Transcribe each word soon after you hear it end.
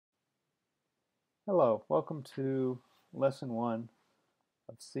Hello, welcome to lesson 1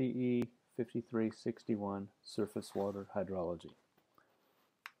 of CE 5361 Surface Water Hydrology.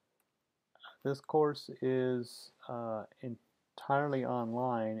 This course is entirely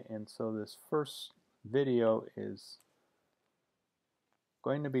online, and so this first video is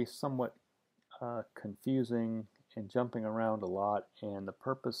going to be somewhat confusing and jumping around a lot, and the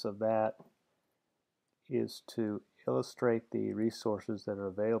purpose of that is to illustrate the resources that are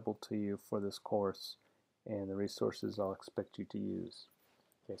available to you for this course and the resources I'll expect you to use.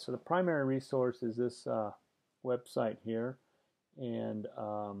 Okay, so the primary resource is this website here, and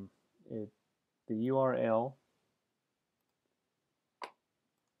the URL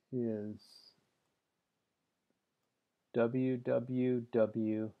is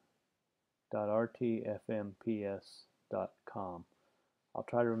www.rtfmps.com. I'll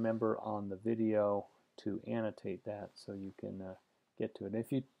try to remember on the video to annotate that so you can get to it.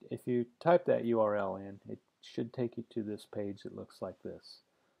 If you type that URL in, it should take you to this page that looks like this.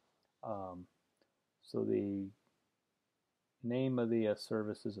 So the name of the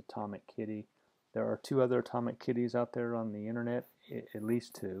service is Atomic Kitty. There are two other Atomic Kitties out there on the internet, at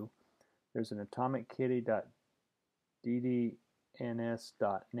least two. There's an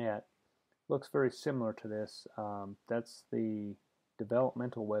atomickitty.ddns.net. Looks very similar to this. That's the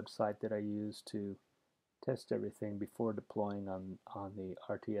developmental website that I use to test everything before deploying on the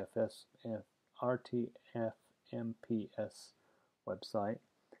RTFMPS website.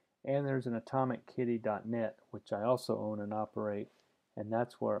 And there's an atomickitty.net, which I also own and operate, and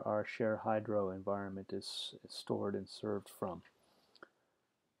that's where our share hydro environment is stored and served from.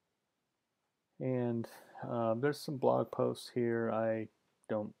 And there's some blog posts here. I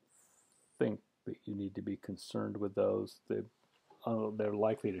don't think that you need to be concerned with those. They're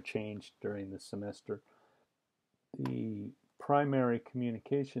likely to change during the semester. The primary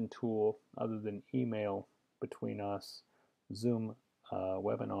communication tool, other than email between us, Zoom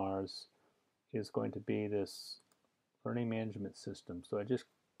webinars, is going to be this learning management system. So I just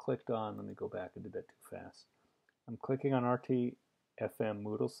clicked on, let me go back, I did that too fast. I'm clicking on RTFM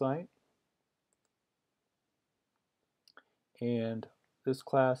Moodle site, and this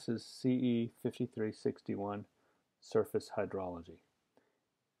class is CE 5361 Surface Hydrology.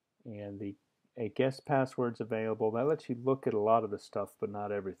 And a guest password's available. That lets you look at a lot of the stuff, but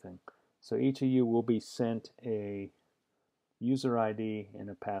not everything. So each of you will be sent a user ID and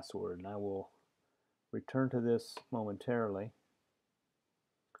a password, and I will return to this momentarily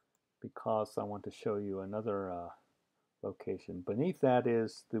because I want to show you another location. Beneath that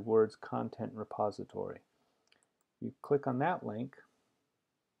is the words content repository. You click on that link,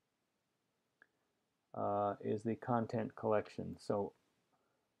 is the content collection. So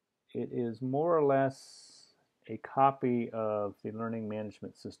it is more or less a copy of the learning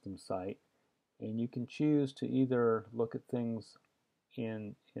management system site, and you can choose to either look at things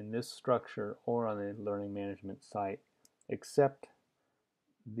in this structure or on the learning management site, except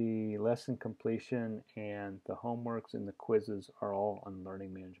the lesson completion and the homeworks and the quizzes are all on the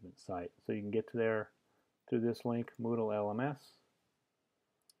learning management site. So you can get to there through this link, Moodle LMS,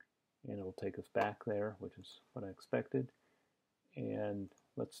 and it will take us back there, which is what I expected. And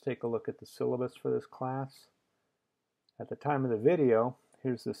let's take a look at the syllabus for this class. At the time of the video,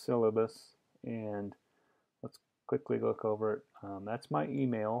 here's the syllabus, and let's quickly look over it. That's my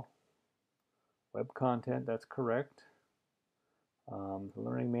email. Web content, that's correct. The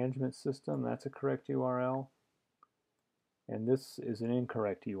learning management system, that's a correct URL. And this is an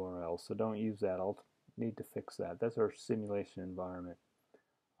incorrect URL, so don't use that. I'll need to fix that. That's our simulation environment.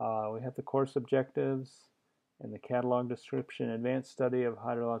 We have the course objectives and the catalog description, advanced study of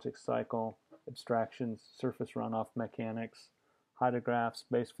hydrologic cycle, abstractions, surface runoff mechanics, hydrographs,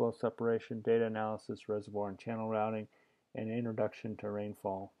 base flow separation, data analysis, reservoir and channel routing, and introduction to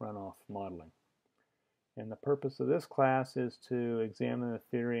rainfall runoff modeling. And the purpose of this class is to examine the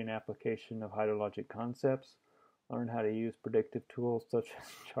theory and application of hydrologic concepts, learn how to use predictive tools such as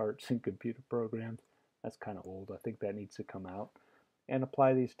charts and computer programs. That's kind of old. I think that needs to come out. And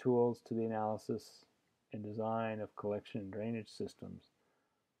apply these tools to the analysis and design of collection and drainage systems.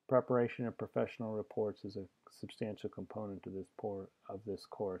 Preparation of professional reports is a substantial component of this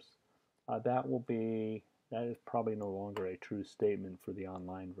course. That is probably no longer a true statement for the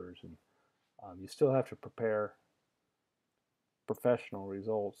online version. You still have to prepare professional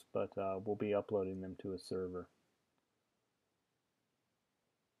results, but we'll be uploading them to a server.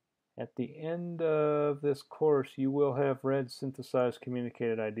 At the end of this course, you will have read, synthesized,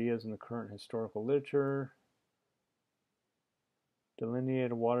 communicated ideas in the current historical literature,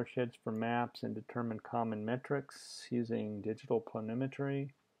 delineated watersheds for maps, and determined common metrics using digital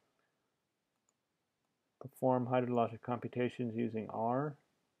planimetry. perform hydrologic computations using R,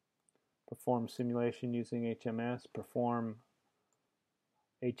 perform simulation using HMS, perform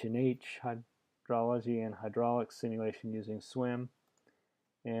H&H hydrology and hydraulic simulation using SWIM,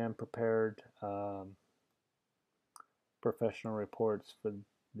 and prepared professional reports for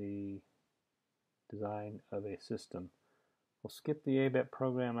the design of a system. We'll skip the ABET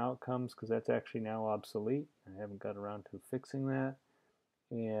program outcomes because that's actually now obsolete. I haven't got around to fixing that.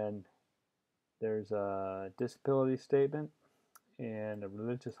 And there's a disability statement and a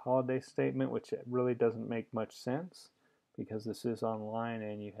religious holiday statement, which really doesn't make much sense because this is online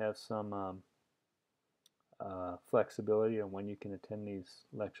and you have some flexibility on when you can attend these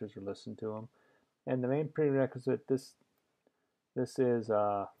lectures or listen to them. And the main prerequisite, this is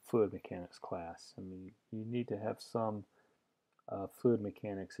a fluid mechanics class. I mean, you need to have some fluid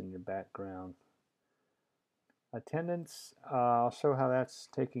mechanics in your background. Attendance, I'll show how that's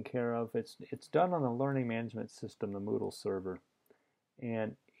taken care of. It's done on the learning management system, the Moodle server.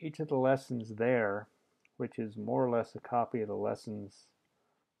 And each of the lessons there, which is more or less a copy of the lessons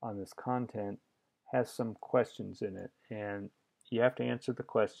on this content, has some questions in it. And you have to answer the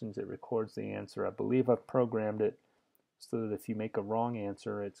questions. It records the answer. I believe I've programmed it so that if you make a wrong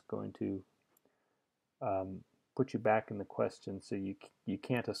answer, it's going to put you back in the question, so you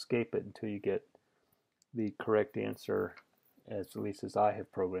can't escape it until you get the correct answer, at least as I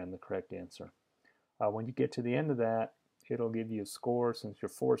have programmed the correct answer. When you get to the end of that, it'll give you a score. Since you're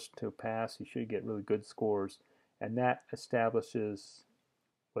forced to pass, you should get really good scores, and that establishes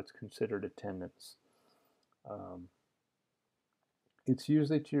what's considered attendance. It's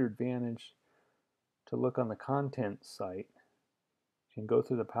usually to your advantage to look on the content site and go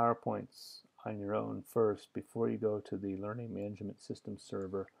through the PowerPoints on your own first before you go to the Learning Management System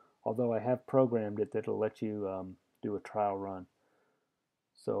server, although I have programmed it that it'll let you do a trial run.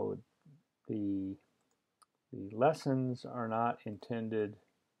 So the lessons are not intended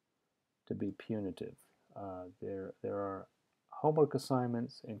to be punitive. There are homework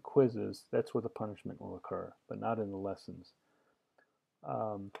assignments and quizzes. That's where the punishment will occur, but not in the lessons.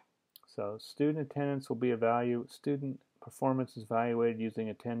 So student attendance will be evaluated. Student performance is evaluated using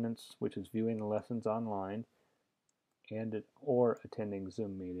attendance, which is viewing the lessons online, or attending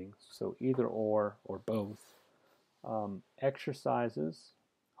Zoom meetings. So either or both. Exercises,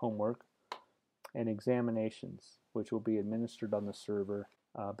 homework, and examinations, which will be administered on the server.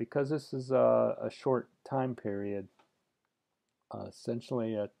 Because this is a short time period,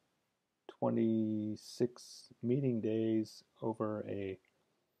 essentially 26 meeting days over a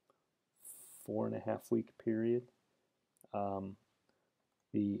 4.5-week period.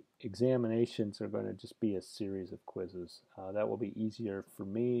 The examinations are going to just be a series of quizzes. That will be easier for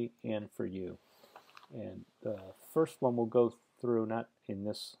me and for you. And the first one we'll go through, not in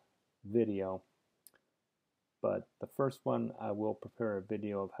this video, but the first one I will prepare a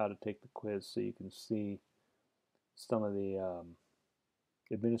video of how to take the quiz so you can see some of the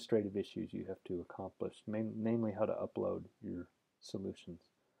administrative issues you have to accomplish, namely how to upload your solutions.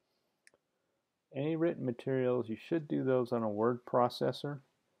 Any written materials, you should do those on a word processor.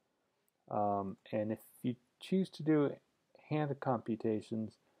 And if you choose to do hand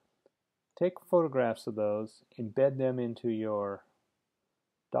computations, take photographs of those, embed them into your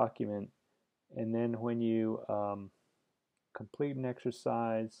document, and then when you complete an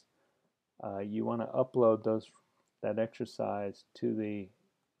exercise, you want to upload that exercise to the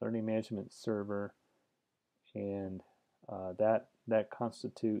learning management server, and that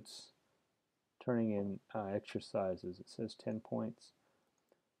constitutes turning in exercises. It says 10 points.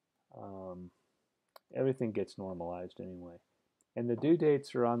 Everything gets normalized anyway. And the due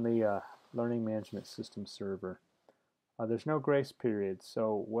dates are on the learning management system server. There's no grace period,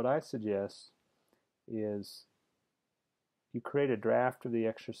 so what I suggest is you create a draft of the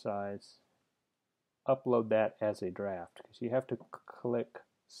exercise, upload that as a draft, because you have to click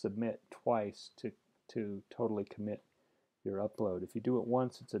submit twice to totally commit your upload. If you do it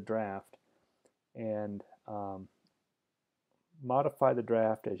once, it's a draft, and modify the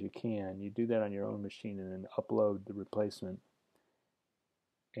draft as you can. You do that on your own machine and then upload the replacement.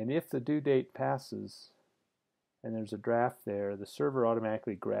 And if the due date passes and there's a draft there, the server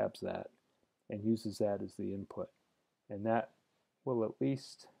automatically grabs that and uses that as the input. And that will at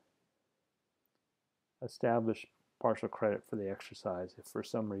least establish partial credit for the exercise if for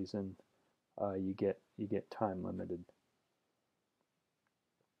some reason you get time limited.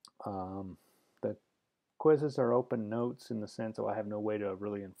 The quizzes are open notes in the sense that I have no way to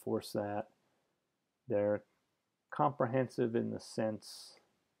really enforce that. They're comprehensive in the sense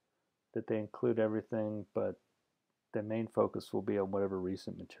that they include everything, but the main focus will be on whatever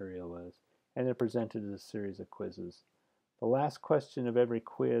recent material is. and they're presented as a series of quizzes. The last question of every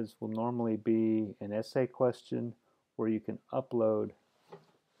quiz will normally be an essay question where you can upload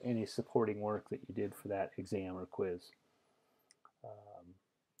any supporting work that you did for that exam or quiz.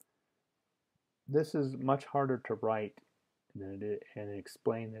 This is much harder to write than it is, and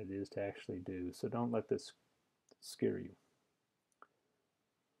explain than it is to actually do, so don't let this scare you.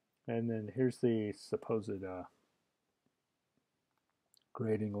 And then here's the supposed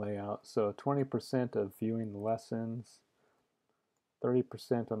grading layout. So 20% of viewing the lessons,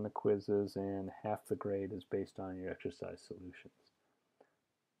 30% on the quizzes, and half the grade is based on your exercise solutions.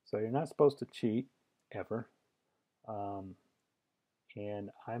 So you're not supposed to cheat, ever. And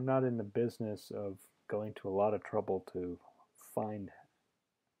I'm not in the business of going to a lot of trouble to find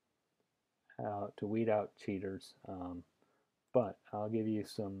how to weed out cheaters. But I'll give you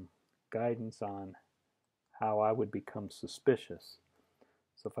some guidance on how I would become suspicious.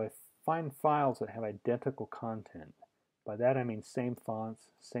 So if I find files that have identical content, by that I mean same fonts,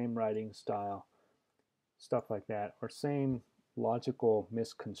 same writing style, stuff like that, or same logical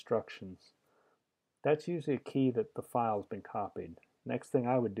misconstructions, that's usually a key that the file's been copied. Next thing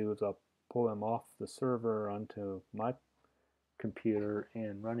I would do is I'll pull them off the server onto my computer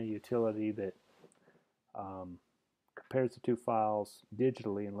and run a utility that compares the two files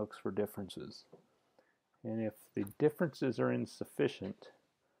digitally and looks for differences. And if the differences are insufficient,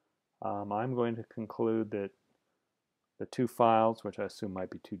 I'm going to conclude that the two files, which I assume might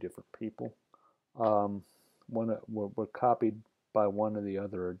be two different people, were copied by one or the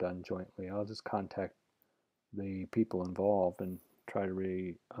other or done jointly. I'll just contact the people involved and try to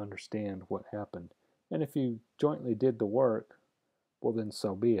really understand what happened. And if you jointly did the work, well then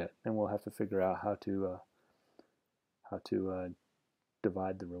so be it. And we'll have to figure out how to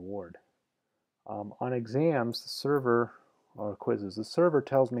divide the reward. On exams, the server, or quizzes, the server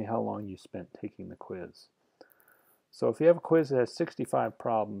tells me how long you spent taking the quiz. So if you have a quiz that has 65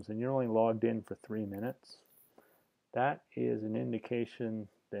 problems and you're only logged in for 3 minutes, that is an indication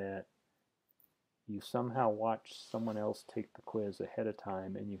that you somehow watched someone else take the quiz ahead of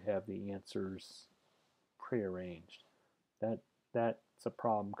time and you have the answers prearranged. That's a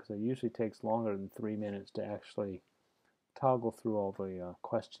problem because it usually takes longer than 3 minutes to actually toggle through all the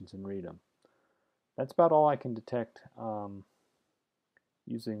questions and read them. That's about all I can detect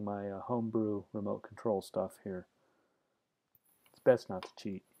using my homebrew remote control stuff here. It's best not to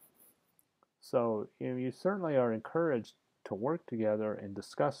cheat. So you certainly are encouraged to work together and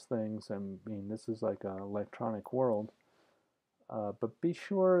discuss things. I mean, this is like an electronic world. But be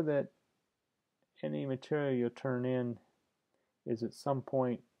sure that any material you turn in is at some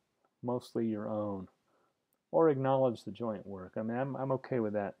point mostly your own. Or acknowledge the joint work. I mean, I'm okay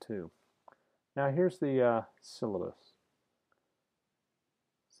with that too. Now here's the syllabus.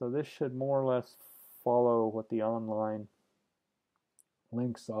 So this should more or less follow what the online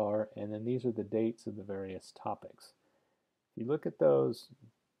links are, and then these are the dates of the various topics. If you look at those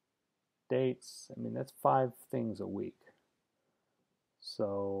dates, I mean, that's 5 things a week.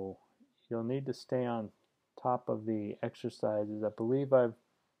 So you'll need to stay on top of the exercises. I believe I've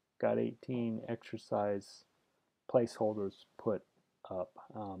got 18 exercise placeholders put up.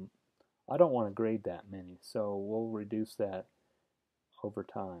 I don't want to grade that many, so we'll reduce that over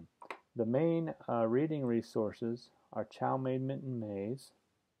time. The main reading resources are Chow Made Minton Maze.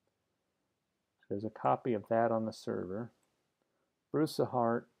 There's a copy of that on the server. Bruce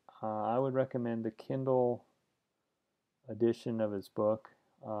Hart, I would recommend the Kindle edition of his book.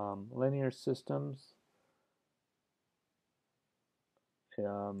 Linear Systems is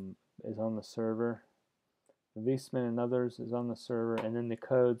on the server. Wiesman and others is on the server, and then the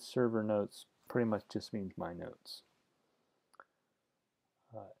code server notes pretty much just means my notes.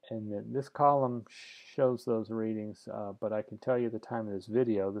 And then this column shows those readings, but I can tell you the time of this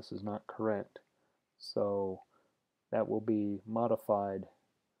video, this is not correct. So that will be modified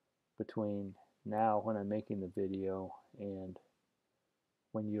between now when I'm making the video and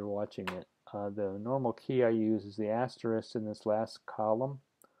when you're watching it. The normal key I use is the asterisk in this last column.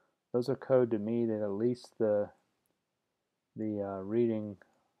 Those are code to me that at least the reading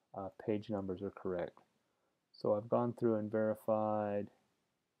page numbers are correct. So I've gone through and verified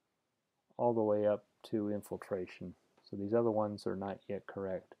all the way up to infiltration. So these other ones are not yet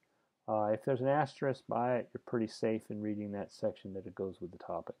correct. If there's an asterisk by it, you're pretty safe in reading that section that it goes with the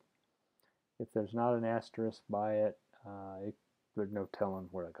topic. If there's not an asterisk by it, there's no telling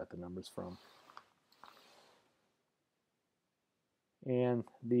where I got the numbers from. And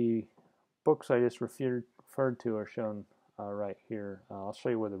the books I just referred to are shown right here. I'll show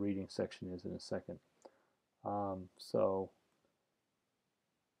you where the reading section is in a second. So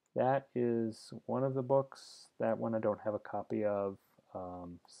That is one of the books. That one I don't have a copy of,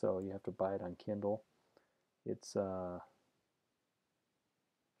 so you have to buy it on Kindle. It's not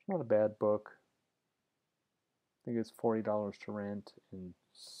a bad book. I think it's $40 to rent and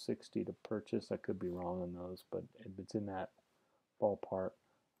 $60 to purchase. I could be wrong on those, but it's in that ballpark.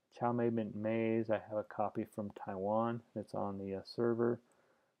 Chow Mein Mint Maze, I have a copy from Taiwan. It's on the server.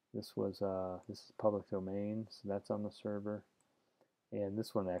 This is public domain, so that's on the server. And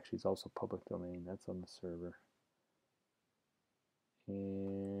this one actually is also public domain. That's on the server.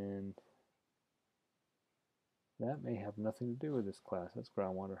 And that may have nothing to do with this class. That's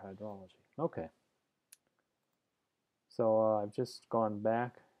groundwater hydrology. Okay. So I've just gone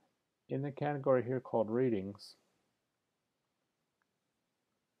back in the category here called readings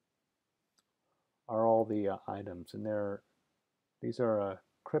are all the items, and these are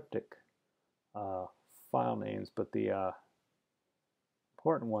cryptic uh, file names, but the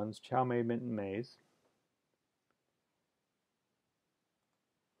important ones: Chow Mein Mint and Maze.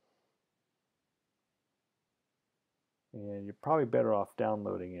 And you're probably better off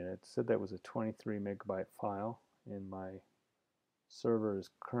downloading it. It said that was a 23 megabyte file, and my server is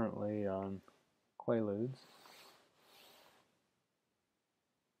currently on Quaaludes.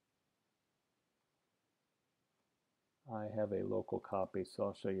 I have a local copy, so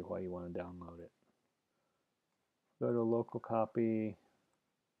I'll show you why you want to download it. Go to local copy,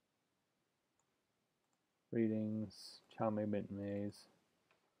 readings, Chow Mein Mint Maze,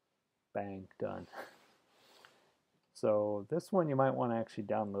 bang, done. So this one you might want to actually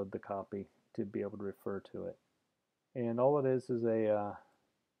download the copy to be able to refer to it. And all it is a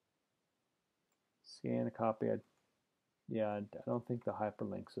scan a copy. I don't think the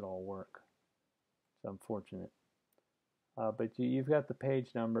hyperlinks at all work. It's unfortunate. But you've got the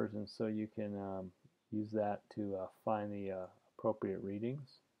page numbers, and so you can use that to find the appropriate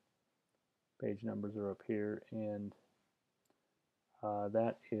readings. Page numbers are up here, and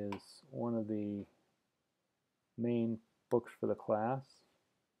that is one of the main books for the class.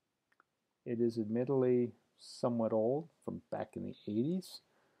 It is admittedly somewhat old, from back in the 80s,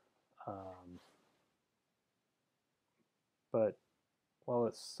 but while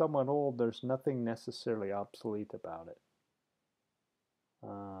it's somewhat old, there's nothing necessarily obsolete about it.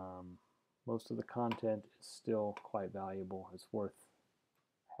 Most of the content is still quite valuable. It's worth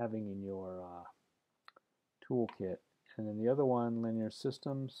having in your toolkit. And then the other one, linear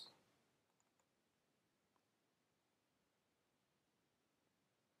systems,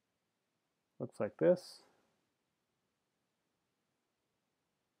 looks like this.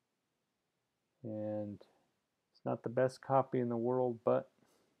 And it's not the best copy in the world, but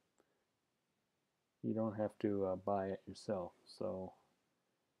you don't have to buy it yourself. So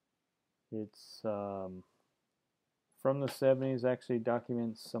it's from the 70s, actually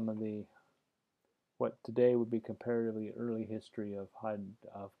documents some of the what today would be comparatively early history of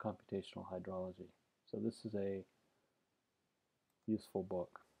computational hydrology. So this is a useful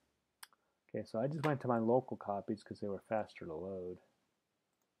book. Okay, so I just went to my local copies because they were faster to load.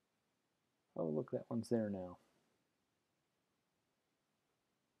 Oh, look, that one's there now.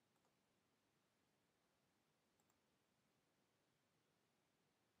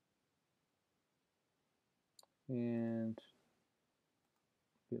 And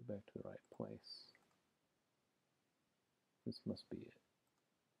get back to the right place. This must be it.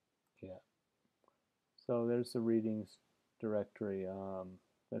 Yeah. So there's the readings directory.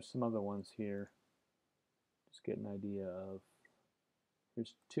 There's some other ones here. Just get an idea of,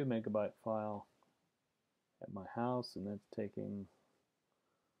 here's 2 megabyte file at my house, and that's taking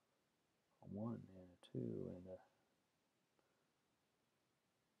a 1 and a 2 and a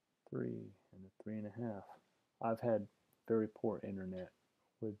 3 and a 3.5. I've had very poor internet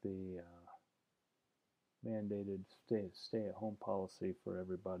with the mandated stay-at-home policy for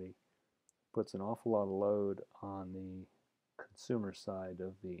everybody. Puts an awful lot of load on the consumer side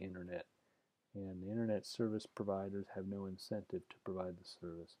of the internet, and the internet service providers have no incentive to provide the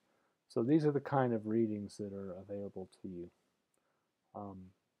service. So these are the kind of readings that are available to you.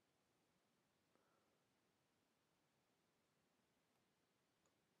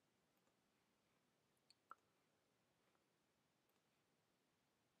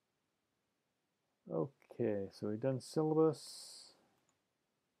 Okay, so we've done syllabus.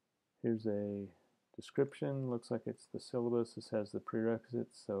 Here's a description. Looks like it's the syllabus. This has the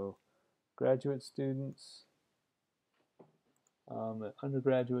prerequisites. So graduate students,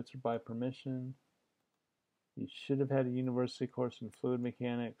 undergraduates are by permission. You should have had a university course in fluid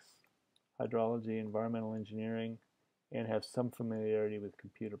mechanics, hydrology, environmental engineering, and have some familiarity with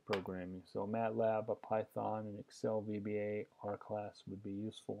computer programming. So MATLAB, a Python, an Excel VBA, R class would be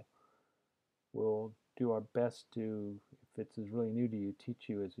useful. We'll do our best to, if it's really new to you, teach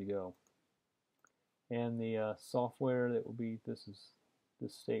you as you go. And the software that will be, this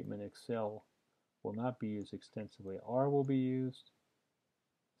statement, Excel, will not be used extensively. R will be used.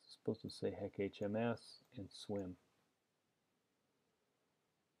 It's supposed to say heck HMS and swim.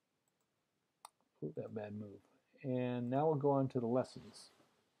 Ooh, that bad move. And now we'll go on to the lessons.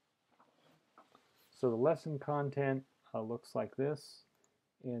 So the lesson content looks like this,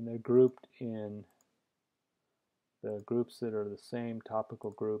 and they're grouped in the groups that are the same topical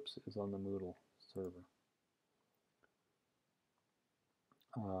groups as on the Moodle server.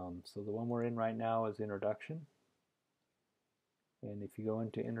 So the one we're in right now is Introduction. And if you go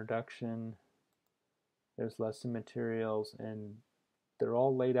into Introduction, there's lesson materials, and they're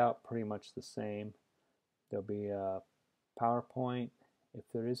all laid out pretty much the same. There'll be a PowerPoint. If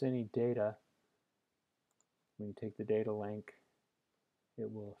there is any data, when you take the data link,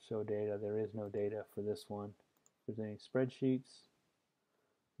 it will show data. There is no data for this one. If there's any spreadsheets,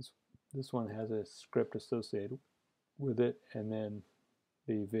 this one has a script associated with it, and then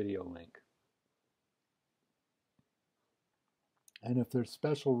the video link. And if there's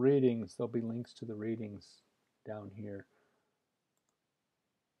special readings, there'll be links to the readings down here.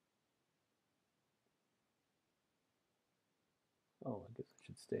 Oh, I guess I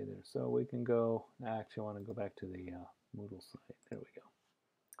should stay there. So we can go, I actually want to go back to the Moodle site. There we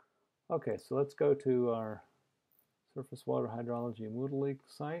go. Okay, so let's go to our Surface Water Hydrology Moodle League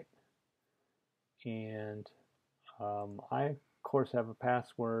site. And I, of course, have a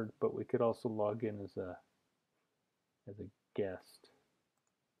password, but we could also log in as a guest.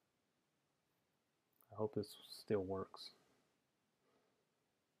 I hope this still works.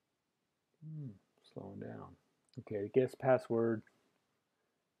 Slowing down. Okay, the guest password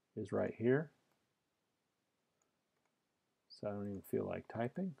is right here. So I don't even feel like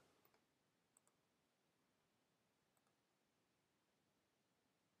typing.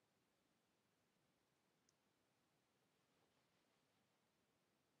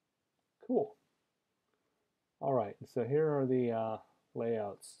 Cool. All right, so here are the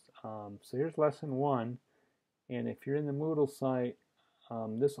layouts. So here's lesson 1, and if you're in the Moodle site,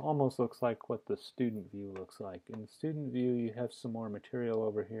 this almost looks like what the student view looks like. In the student view, you have some more material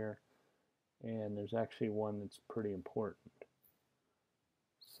over here, and there's actually one that's pretty important.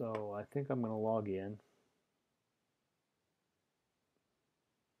 So I think I'm going to log in.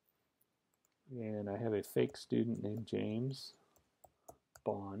 And I have a fake student named James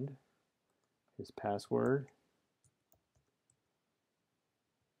Bond. His password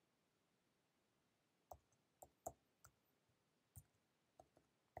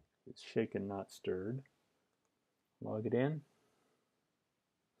is shaken not stirred. Log it in.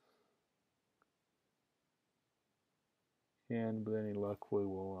 And with any luck, we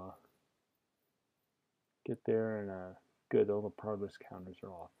will get there, and good, all the progress counters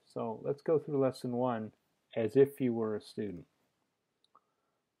are off. So let's go through lesson 1 as if you were a student.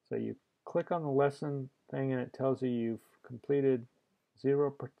 So you click on the lesson thing, and it tells you you've completed 0%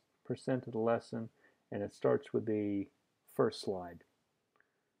 of the lesson, and it starts with the first slide.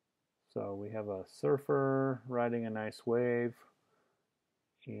 So we have a surfer riding a nice wave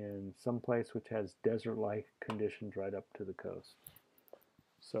in some place which has desert-like conditions right up to the coast.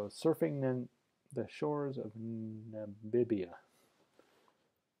 So surfing in the shores of Namibia,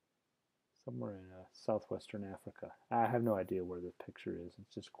 somewhere in southwestern Africa. I have no idea where the picture is.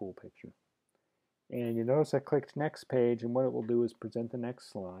 It's just a cool picture. And you notice I clicked next page, and what it will do is present the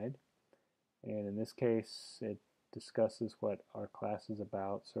next slide. And in this case, it discusses what our class is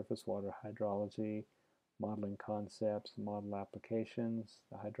about: surface water hydrology, modeling concepts, model applications.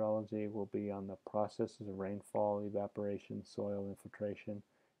 The hydrology will be on the processes of rainfall, evaporation, soil infiltration,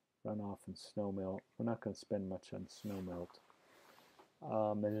 runoff, and snowmelt. We're not going to spend much on snowmelt.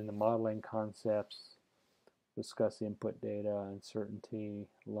 And then the modeling concepts discuss input data, uncertainty,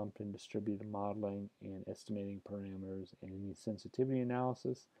 lumped and distributed modeling, and estimating parameters, and any sensitivity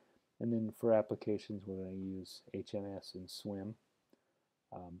analysis. And then for applications, we're going to use HMS and SWIM.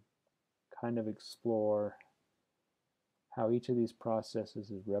 Kind of explore how each of these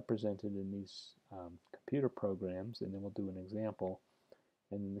processes is represented in these computer programs, and then we'll do an example.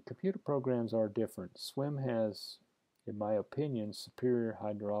 And the computer programs are different. SWIM has, in my opinion, superior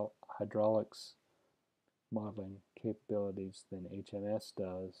hydraulics modeling capabilities than HMS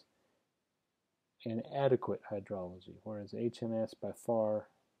does, and adequate hydrology, whereas HMS by far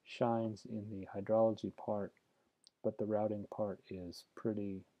shines in the hydrology part, but the routing part is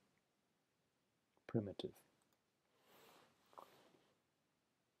pretty primitive.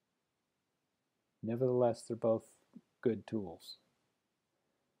 Nevertheless, they're both good tools.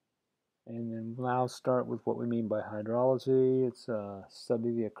 And then now start with what we mean by hydrology. It's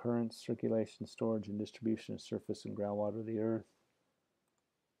study the occurrence, circulation, storage, and distribution of surface and groundwater of the earth.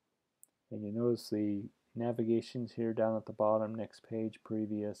 And you notice the navigations here down at the bottom, next page,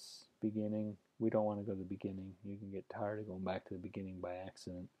 previous, beginning. We don't want to go to the beginning. You can get tired of going back to the beginning by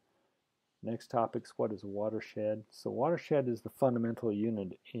accident. Next topic's what is a watershed. So watershed is the fundamental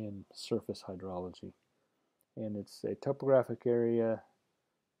unit in surface hydrology. And it's a topographic area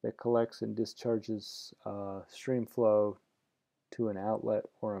that collects and discharges stream flow to an outlet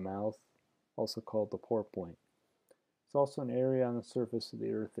or a mouth, also called the pour point. It's also an area on the surface of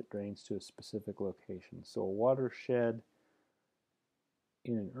the earth that drains to a specific location. So a watershed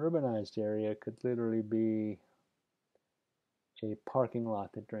in an urbanized area could literally be a parking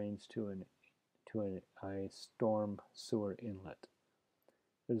lot that drains to a storm sewer inlet.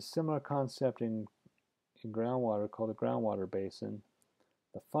 There's a similar concept in groundwater called a groundwater basin.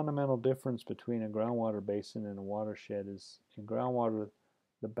 The fundamental difference between a groundwater basin and a watershed is in groundwater,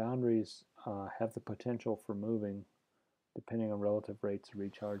 the boundaries have the potential for moving depending on relative rates of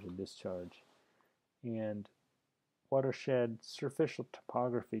recharge and discharge. And watershed superficial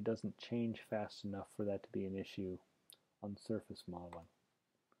topography doesn't change fast enough for that to be an issue on surface modeling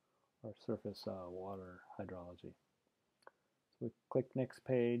or surface water hydrology. So we click next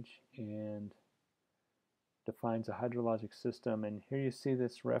page and defines a hydrologic system, and here you see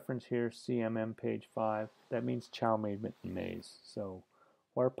this reference here, CMM page 5. That means chow movement and maze. So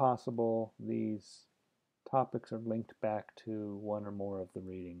where possible, these topics are linked back to one or more of the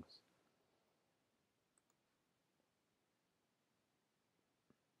readings.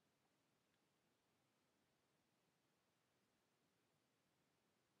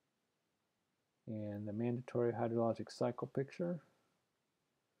 And the mandatory hydrologic cycle picture.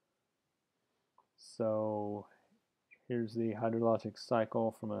 So here's the hydrologic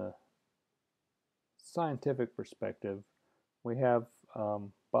cycle from a scientific perspective. We have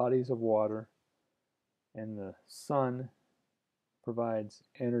bodies of water, and the sun provides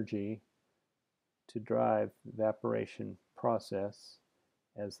energy to drive the evaporation process.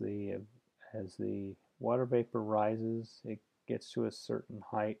 As the water vapor rises, it gets to a certain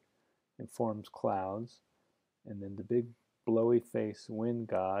height and forms clouds, and then the big blowy face wind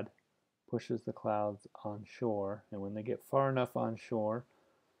god pushes the clouds on shore, and when they get far enough on shore,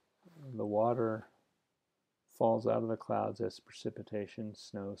 the water falls out of the clouds as precipitation,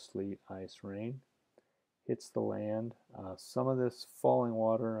 snow, sleet, ice, rain, hits the land. Some of this falling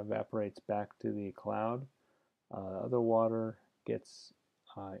water evaporates back to the cloud. Other water gets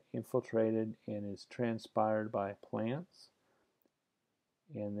infiltrated and is transpired by plants.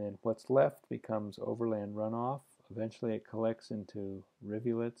 And then what's left becomes overland runoff. Eventually it collects into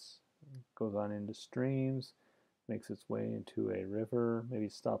rivulets, goes on into streams, makes its way into a river, maybe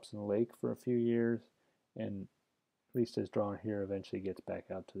stops in a lake for a few years, and at least as drawn here, eventually gets back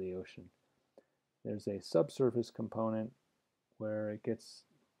out to the ocean. There's a subsurface component where it gets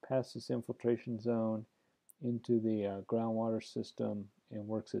past this infiltration zone into the groundwater system and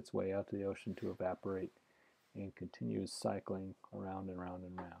works its way out to the ocean to evaporate and continues cycling around and around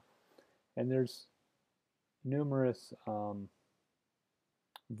and around. And there's numerous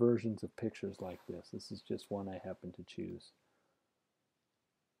versions of pictures like this. This is just one I happen to choose.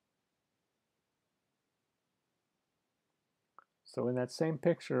 So in that same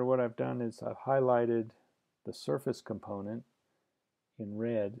picture, what I've done is I've highlighted the surface component in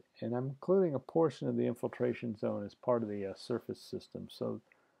red, and I'm including a portion of the infiltration zone as part of the surface system. So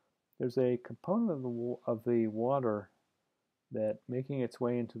there's a component of the water that, making its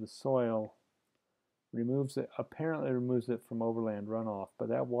way into the soil, apparently removes it from overland runoff, but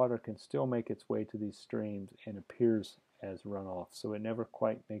that water can still make its way to these streams and appears as runoff, so it never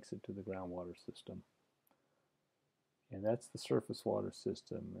quite makes it to the groundwater system. And that's the surface water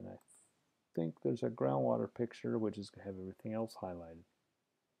system, and I think there's a groundwater picture which is going to have everything else highlighted.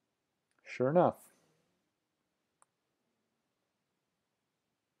 Sure enough,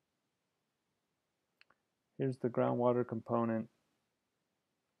 here's the groundwater component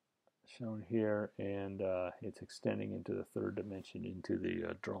shown here, and it's extending into the third dimension into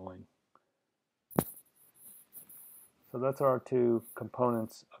the drawing. So that's our two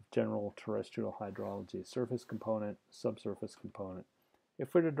components of general terrestrial hydrology: surface component, subsurface component.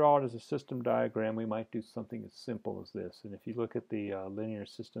 If we're to draw it as a system diagram, we might do something as simple as this. And if you look at the Linear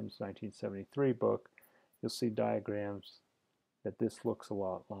Systems 1973 book, you'll see diagrams that this looks a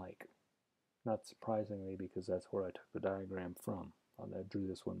lot like. Not surprisingly, because that's where I took the diagram from. I drew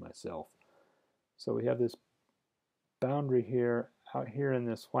this one myself. So we have this boundary here out here in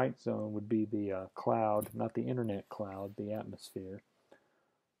this white zone would be the cloud, not the internet cloud, the atmosphere.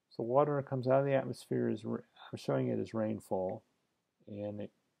 So water comes out of the atmosphere, I'm showing it as rainfall, and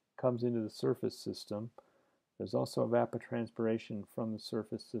it comes into the surface system. There's also evapotranspiration from the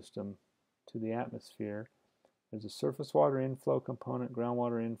surface system to the atmosphere. There's a surface water inflow component,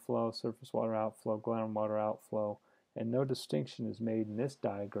 groundwater inflow, surface water outflow, groundwater outflow, and no distinction is made in this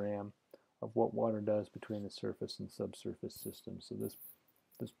diagram of what water does between the surface and subsurface systems. So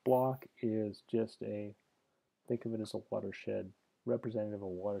this block is just think of it as a watershed, representative of a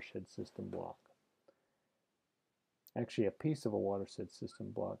watershed system block. Actually a piece of a watershed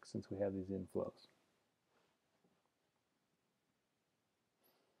system block since we have these inflows.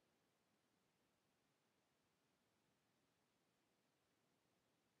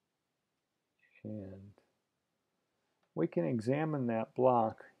 And we can examine that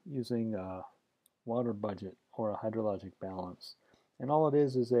block using a water budget or a hydrologic balance. And all it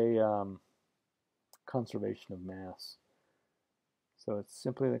is a conservation of mass. So it's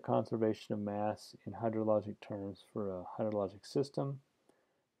simply the conservation of mass in hydrologic terms for a hydrologic system.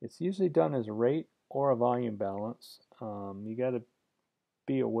 It's usually done as a rate or a volume balance. You got to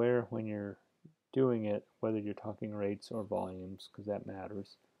be aware when you're doing it whether you're talking rates or volumes, because that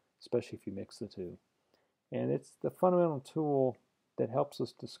matters, especially if you mix the two. And it's the fundamental tool that helps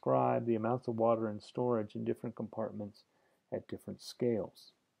us describe the amounts of water in storage in different compartments at different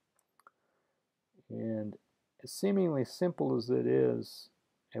scales. And as seemingly simple as it is,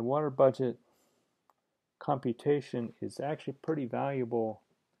 a water budget computation is actually pretty valuable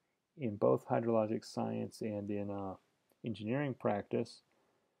in both hydrologic science and in engineering practice,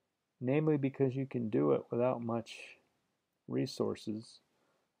 namely because you can do it without much resources.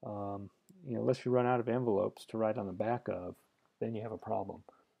 Unless you run out of envelopes to write on the back of, then you have a problem.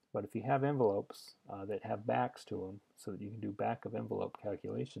 But if you have envelopes that have backs to them so that you can do back of envelope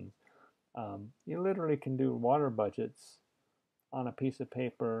calculations, you literally can do water budgets on a piece of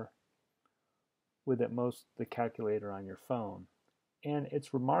paper with at most the calculator on your phone. And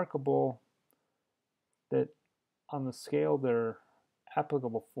it's remarkable that on the scale they're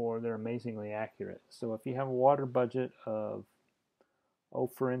applicable for, they're amazingly accurate. So if you have a water budget of,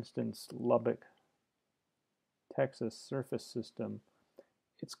 for instance, Lubbock, Texas surface system,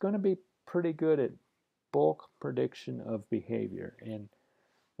 it's going to be pretty good at bulk prediction of behavior. And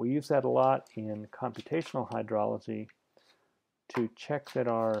we use that a lot in computational hydrology to check that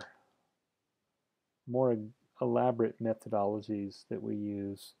our more elaborate methodologies that we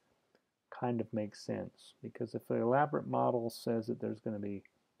use kind of make sense. Because if the elaborate model says that there's going to be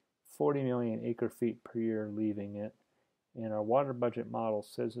 40 million acre feet per year leaving it, and our water budget model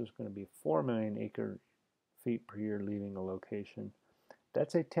says there's going to be 4 million acre feet per year leaving a location,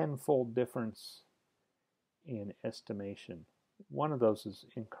 that's a tenfold difference in estimation. One of those is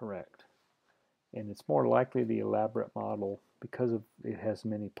incorrect, and it's more likely the elaborate model because it has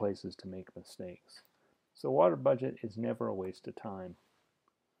many places to make mistakes. So water budget is never a waste of time.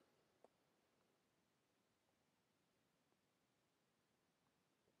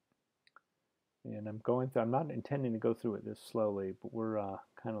 And I'm not intending to go through it this slowly, but we're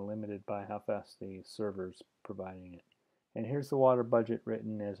kind of limited by how fast the server's providing it. And here's the water budget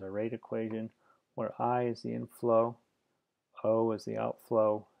written as a rate equation, where I is the inflow, O is the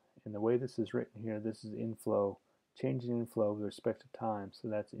outflow, and the way this is written here, this is inflow, change in inflow with respect to time. So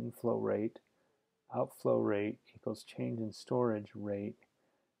that's inflow rate, outflow rate equals change in storage rate,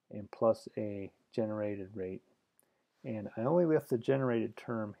 and plus a generated rate. And I only left the generated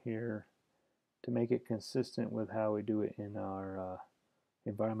term here to make it consistent with how we do it in our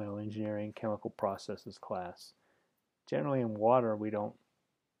environmental engineering chemical processes class. Generally in water we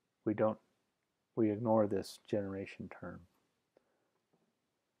ignore this generation term.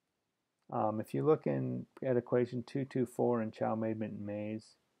 If you look at equation 224 in Chow-Maidment and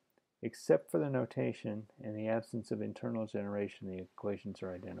Mays, except for the notation and the absence of internal generation, the equations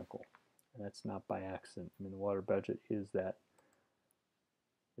are identical. And that's not by accident. I mean, the water budget is that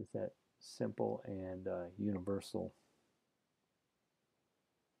simple and universal.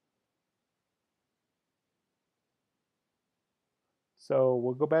 So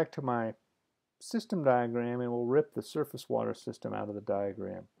we'll go back to my system diagram and we'll rip the surface water system out of the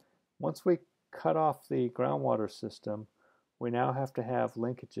diagram. Once we cut off the groundwater system, we now have to have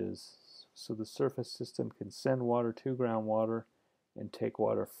linkages so the surface system can send water to groundwater and take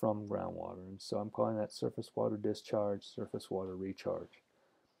water from groundwater. And so I'm calling that surface water discharge, surface water recharge.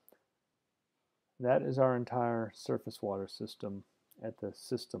 That is our entire surface water system at the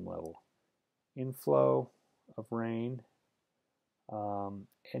system level. Inflow of rain,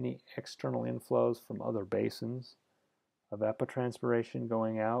 any external inflows from other basins, evapotranspiration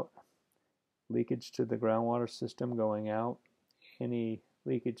going out, leakage to the groundwater system going out, any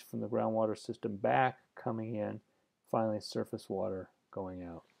leakage from the groundwater system back coming in, finally surface water going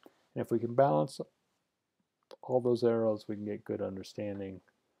out. And if we can balance all those arrows, we can get good understanding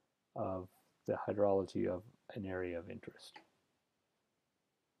of the hydrology of an area of interest.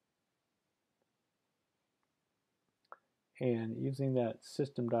 And using that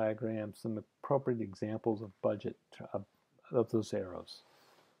system diagram, some appropriate examples of budget of those arrows.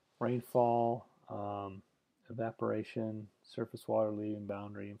 Rainfall, evaporation, surface water leaving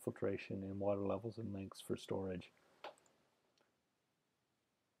boundary, infiltration, and water levels and lengths for storage.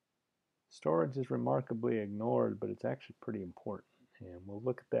 Storage is remarkably ignored, but it's actually pretty important, and we'll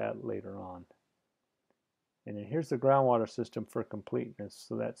look at that later on. And then here's the groundwater system for completeness.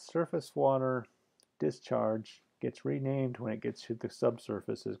 So that surface water discharge gets renamed when it gets to the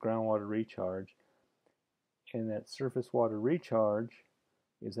subsurface as groundwater recharge, and that surface water recharge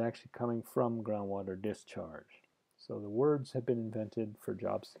is actually coming from groundwater discharge. So the words have been invented for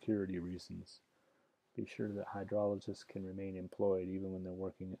job security reasons. Be sure that hydrologists can remain employed even when they're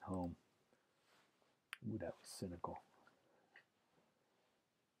working at home. Ooh, that was cynical.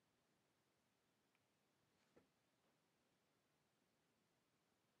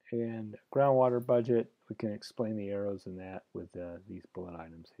 And groundwater budget, we can explain the arrows in that with these bullet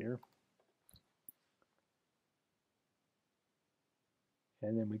items here.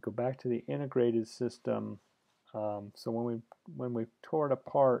 And then we go back to the integrated system. So when we tore it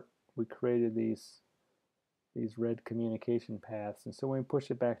apart, we created these red communication paths. And so when we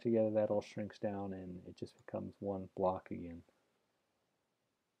push it back together, that all shrinks down and it just becomes one block again.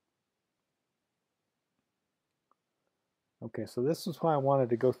 Okay, so this is why I wanted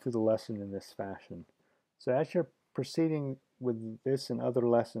to go through the lesson in this fashion. So as you're proceeding with this and other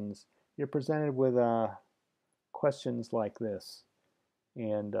lessons, you're presented with questions like this.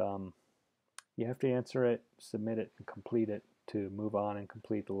 And you have to answer it, submit it, and complete it to move on and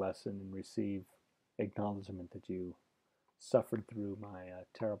complete the lesson and receive acknowledgement that you suffered through my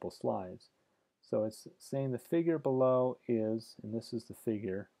terrible slides. So it's saying the figure below is, and this is the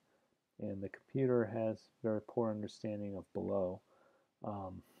figure, and the computer has very poor understanding of below.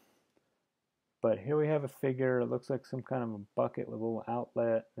 But here we have a figure. It looks like some kind of a bucket with a little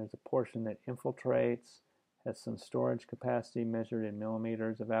outlet. There's a portion that infiltrates, has some storage capacity measured in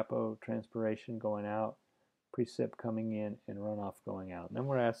millimeters, evapotranspiration going out, precip coming in, and runoff going out. And then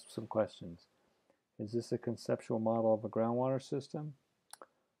we're asked some questions. Is this a conceptual model of a groundwater system?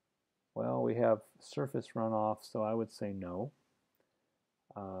 Well, we have surface runoff, so I would say no.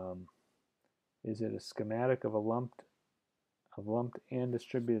 Is it a schematic of lumped and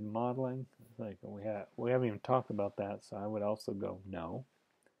distributed modeling? Like we haven't even talked about that, so I would also go no.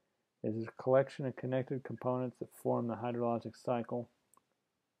 Is it a collection of connected components that form the hydrologic cycle?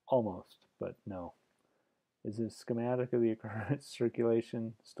 Almost, but no. Is it a schematic of the occurrence,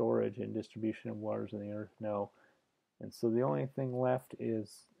 circulation, storage, and distribution of waters in the earth? No. And so the only thing left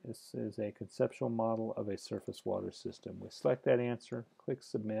is this is a conceptual model of a surface water system. We select that answer, click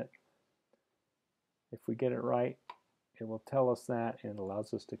submit. If we get it right, it will tell us that and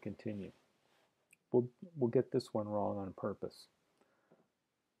allows us to continue. We'll get this one wrong on purpose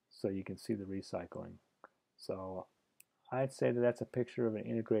so you can see the recycling. So I'd say that that's a picture of an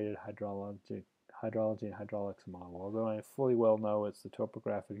integrated hydrology and hydraulics model, although I fully well know it's the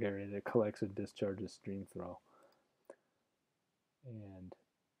topographic area that collects and discharges stream flow. And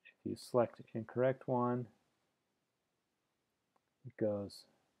if you select the incorrect one, it goes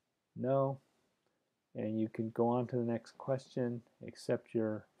no, and you can go on to the next question, accept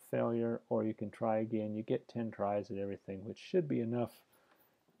your failure, or you can try again. You get 10 tries at everything, which should be enough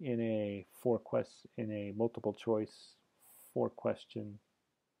in a multiple choice 4-question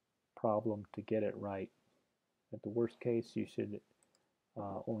problem to get it right. At the worst case, you should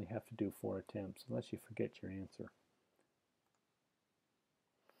only have to do 4 attempts unless you forget your answer.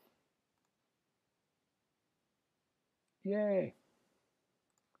 Yay!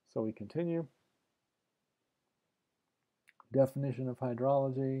 So we continue. Definition of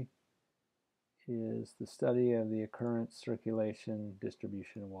hydrology is the study of the occurrence, circulation,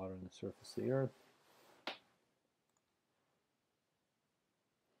 distribution of water on the surface of the earth.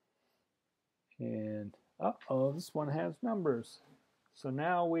 And uh-oh, this one has numbers. So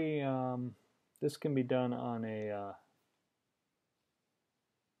now we, this can be done on a,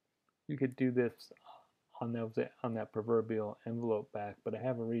 you could do this on that proverbial envelope back, but I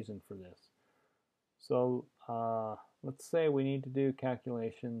have a reason for this. So let's say we need to do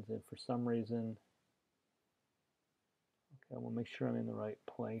calculations, and for some reason, okay, we'll make sure I'm in the right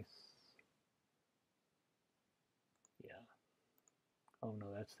place. Yeah, Oh no,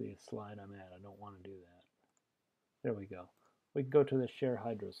 that's the slide I'm at. I don't want to do that. There we go. We can go to the Share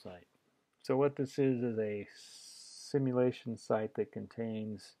Hydro site. So what this is a simulation site that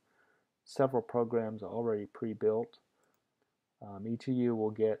contains several programs already pre-built. Each of you will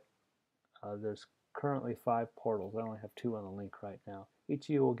get, there's currently 5 portals. I only have 2 on the link right now. Each of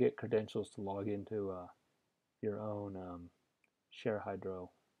you will get credentials to log into your own Share Hydro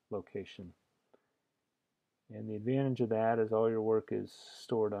location. And the advantage of that is all your work is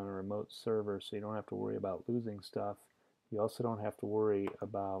stored on a remote server, so you don't have to worry about losing stuff. You also don't have to worry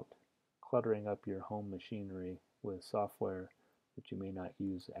about cluttering up your home machinery with software that you may not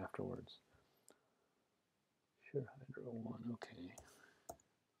use afterwards. Share Hydro 1, okay.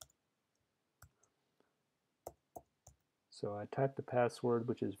 So I type the password,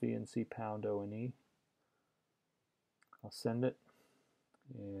 which is VNC pound ONE. I'll send it,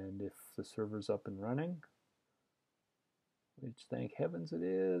 and if the server's up and running, which thank heavens it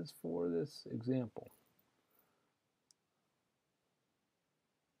is for this example.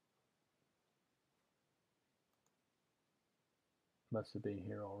 Must have been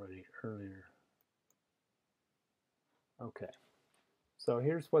here already earlier. Okay, so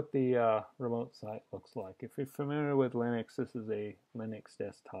here's what the remote site looks like. If you're familiar with Linux, this is a Linux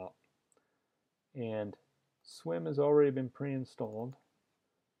desktop. And Swim has already been pre-installed.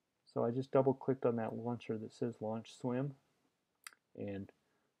 So I just double clicked on that launcher that says Launch Swim. And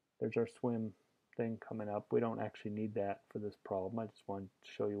there's our Swim thing coming up. We don't actually need that for this problem. I just wanted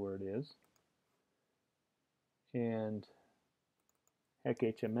to show you where it is. And heck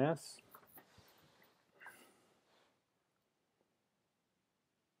HMS.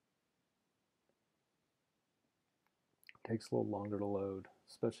 Takes a little longer to load,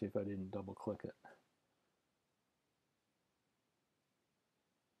 especially if I didn't double click it.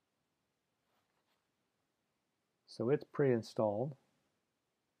 So it's pre-installed.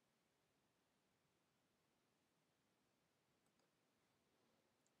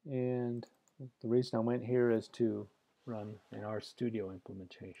 And the reason I went here is to run an RStudio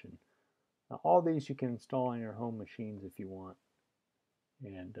implementation. Now, all these you can install on your home machines if you want.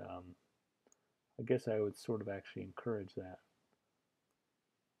 And I guess I would sort of actually encourage that.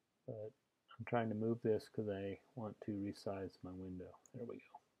 But I'm trying to move this because I want to resize my window. There we go.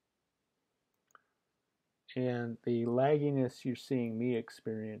 And the lagginess you're seeing me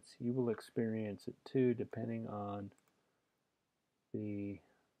experience, you will experience it too, depending on the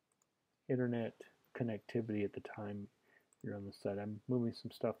internet connectivity at the time you're on the site. I'm moving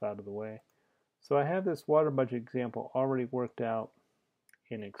some stuff out of the way. So I have this water budget example already worked out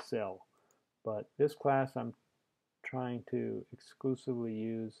in Excel, but this class I'm trying to exclusively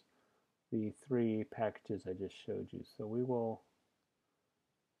use the 3 packages I just showed you. So we will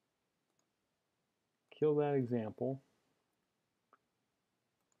kill that example,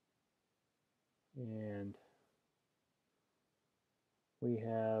 and we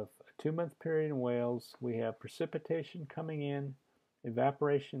have a 2-month period in Wales. We have precipitation coming in,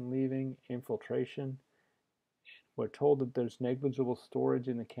 evaporation leaving, infiltration. We're told that there's negligible storage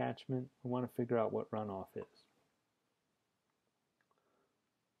in the catchment. We want to figure out what runoff is.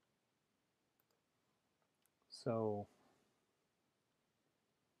 So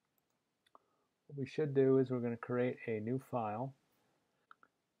what we should do is we're going to create a new file.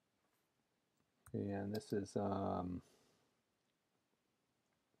 And this is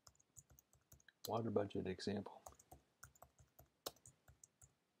water budget example.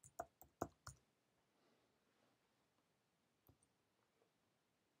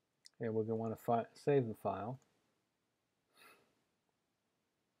 And we're going to want to save the file.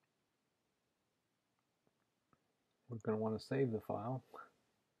 We're going to want to save the file.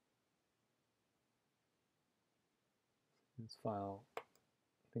 This file, I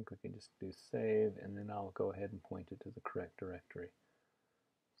think we can just do save, and then I'll go ahead and point it to the correct directory.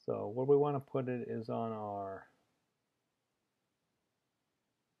 So where we want to put it is on our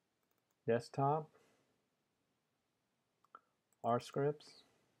desktop, R scripts,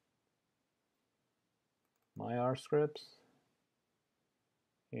 my R scripts,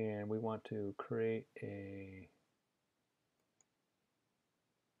 and we want to create a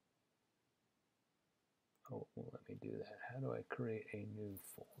let me do that. How do I create a new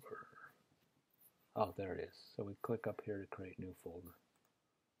folder? Oh, there it is. So we click up here to create new folder.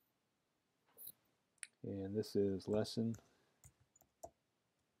 And this is lesson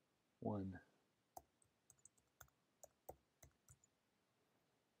 1.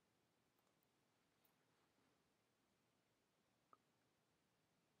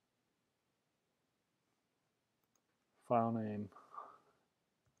 File name.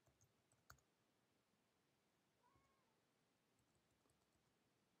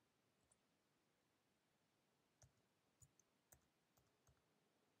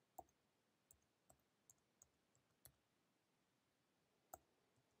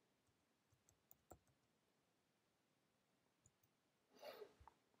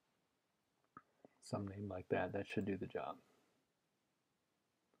 some name like that. That should do the job.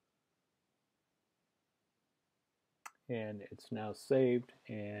 And it's now saved,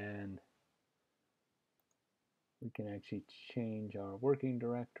 and we can actually change our working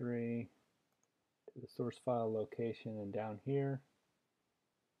directory to the source file location, and down here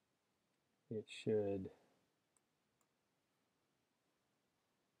it should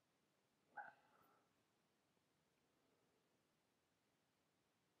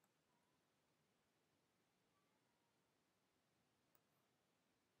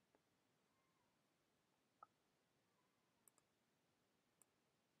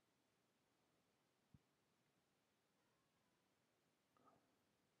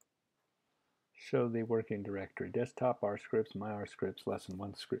show the working directory: desktop R scripts, my R scripts,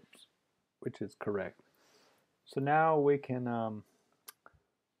 lesson1 scripts, which is correct. So now we can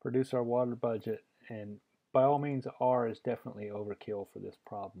produce our water budget, and by all means R is definitely overkill for this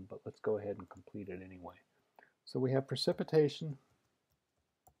problem, but let's go ahead and complete it anyway. So we have precipitation,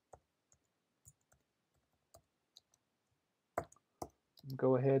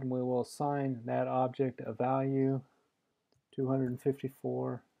 go ahead and we will assign that object a value,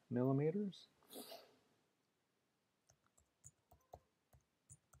 254 millimeters.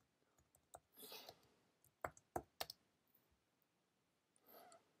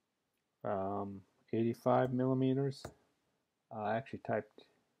 Um, 85 millimeters. I actually typed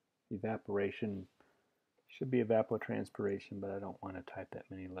evaporation. Should be evapotranspiration, but I don't want to type that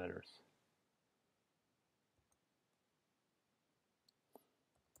many letters.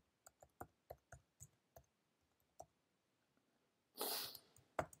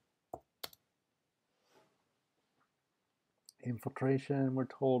 Infiltration, we're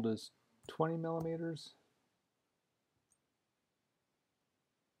told, is 20 millimeters.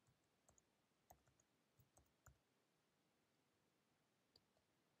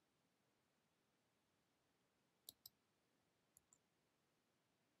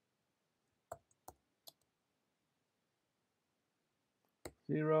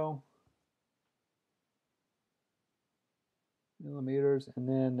 Zero millimeters, and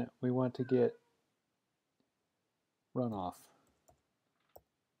then we want to get runoff.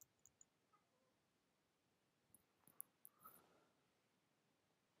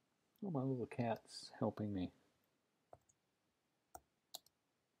 Oh, my little cat's helping me.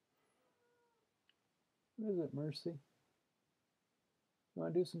 What is it, Mercy? You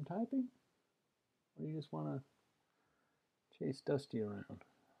want to do some typing? Or you just want to chase Dusty around?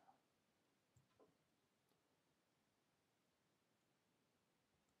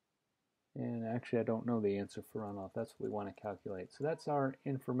 And actually, I don't know the answer for runoff. That's what we want to calculate. So that's our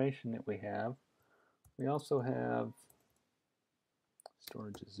information that we have. We also have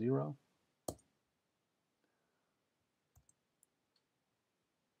storage is 0.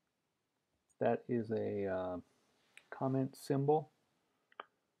 That is a comment symbol.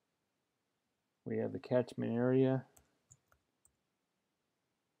 We have the catchment area.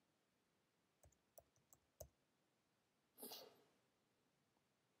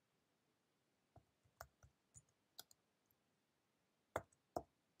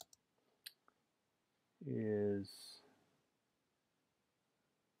 Is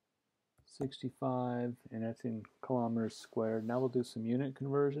 65, and that's in kilometers squared. Now we'll do some unit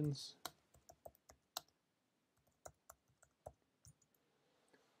conversions.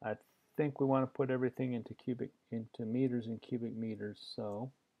 I think we want to put everything into meters and cubic meters.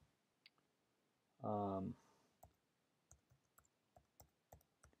 So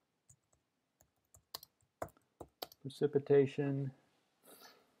precipitation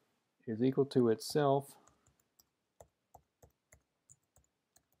is equal to itself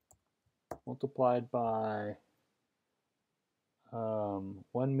multiplied by 1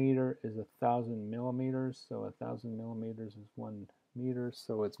 meter is 1,000 millimeters, so 1,000 millimeters is 1 meter,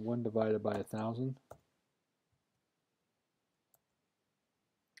 so it's 1 divided by 1,000.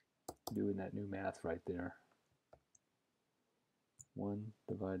 Doing that new math right there. 1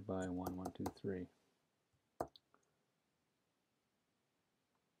 divided by 1, 1, 2, 3.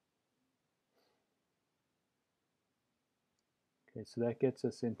 Okay, so that gets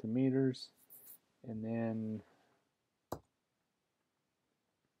us into meters, and then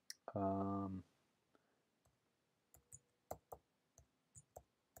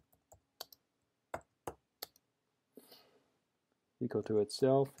equal to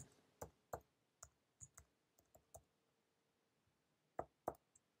itself.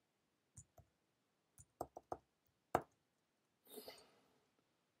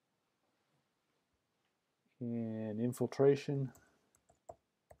 And infiltration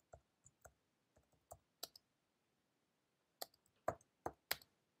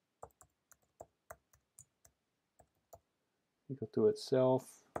equal to itself.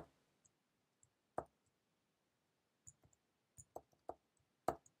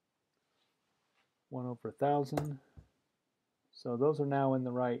 One over 1,000. So those are now in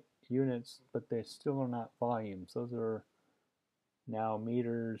the right units, but they still are not volumes. Those are now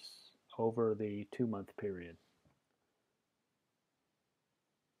meters over the 2-month period.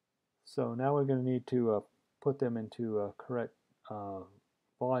 So now we're going to need to put them into correct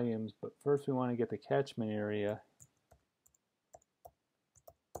volumes, but first we want to get the catchment area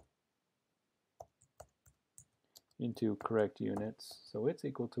into correct units. So it's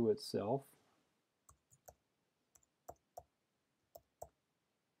equal to itself.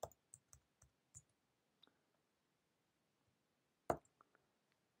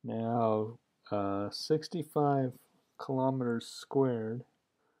 Now 65 kilometers squared,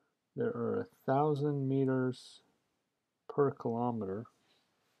 there are 1,000 meters per kilometer.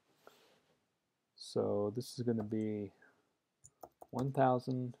 So this is going to be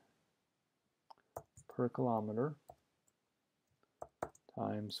 1,000 per kilometer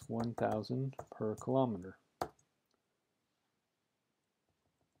times 1,000 per kilometer.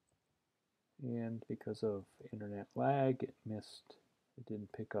 And because of internet lag, it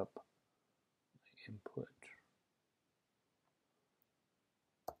didn't pick up the input.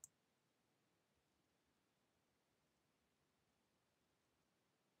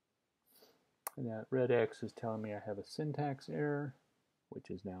 And that red X is telling me I have a syntax error,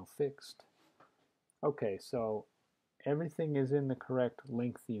 which is now fixed. Okay, so everything is in the correct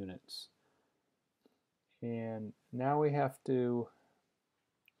length units. And now we have to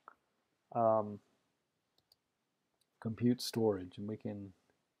compute storage, and we can,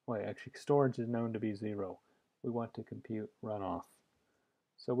 well, actually storage is known to be 0. We want to compute runoff.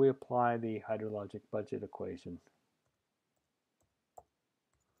 So we apply the hydrologic budget equation.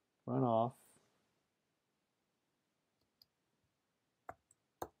 Runoff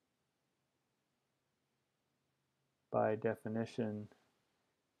by definition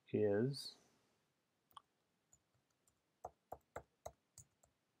is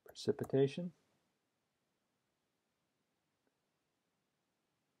precipitation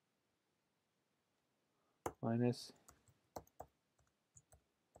minus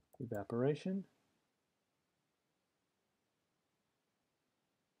evaporation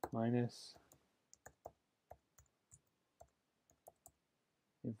minus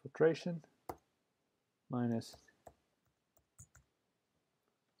infiltration minus,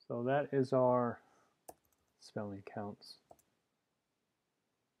 so that is our spelling counts,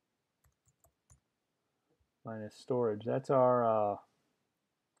 minus storage. That's our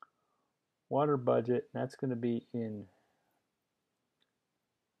water budget. That's going to be in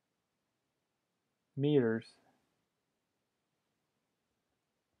meters.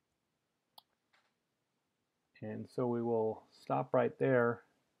 And so we will stop right there.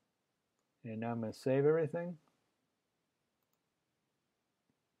 And now I'm going to save everything.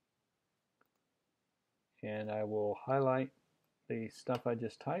 And I will highlight the stuff I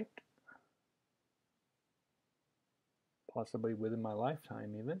just typed, possibly within my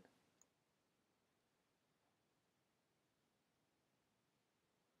lifetime even.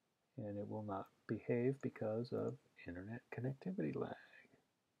 And it will not behave because of internet connectivity lag.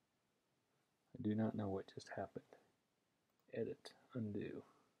 I do not know what just happened. Edit, undo.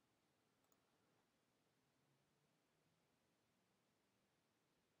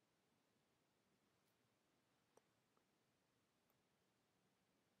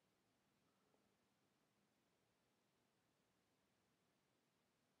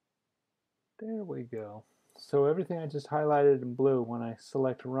 There we go. So everything I just highlighted in blue, when I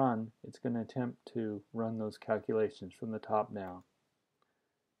select run, it's going to attempt to run those calculations from the top down.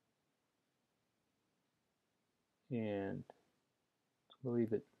 And I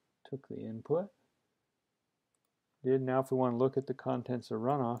believe it took the input. Did. Now if we want to look at the contents of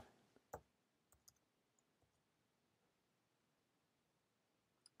runoff,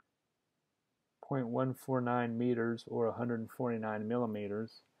 .149 meters or 149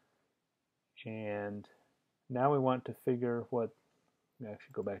 millimeters. And now we want to figure what,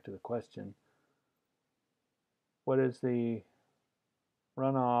 actually go back to the question, what is the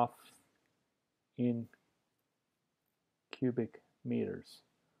runoff in cubic meters?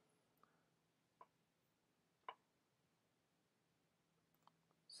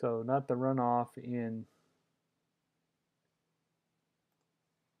 So not the runoff in,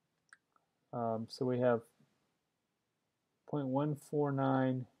 so we have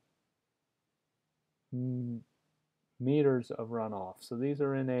 0.149 meters of runoff. So these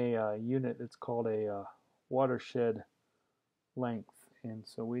are in a unit that's called a watershed length. And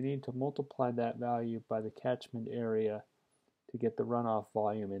so we need to multiply that value by the catchment area to get the runoff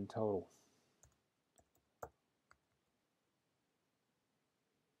volume in total.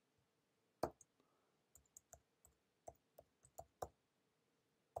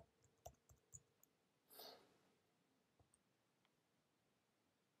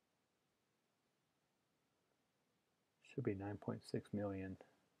 Should be 9.6 million.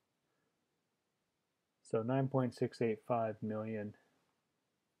 So 9.685 million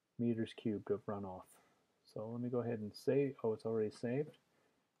meters cubed of runoff. So let me go ahead and save. Oh, it's already saved.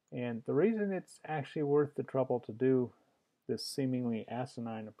 And the reason it's actually worth the trouble to do this seemingly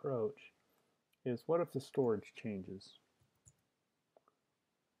asinine approach is, what if the storage changes?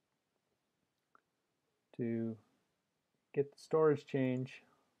 To get the storage change,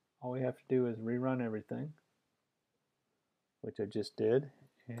 all we have to do is rerun everything, which I just did,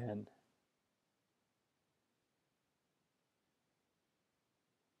 and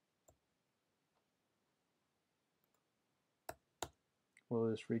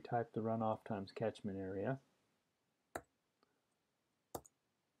we'll just retype the runoff times catchment area.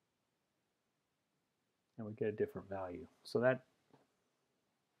 And we get a different value. So that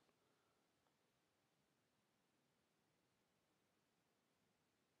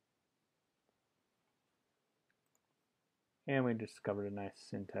and we discovered a nice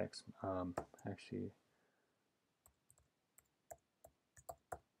syntax. Actually,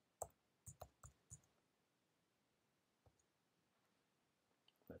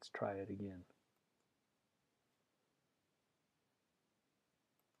 let's try it again.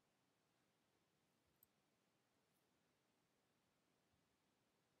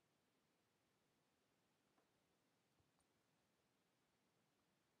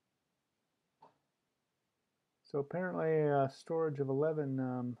 So apparently storage of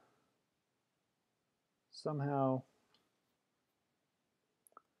 11 somehow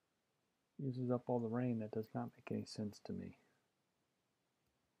uses up all the rain. That does not make any sense to me.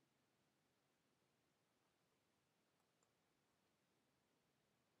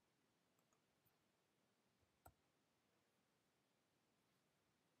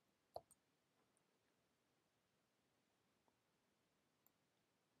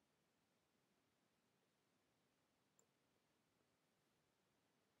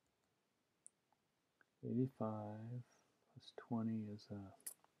 $85 plus 20 is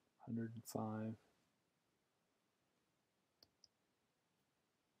 $105.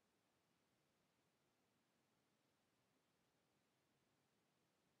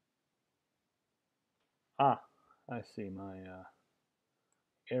 Ah, I see my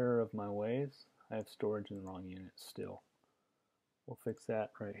error of my ways. I have storage in the wrong unit still. We'll fix that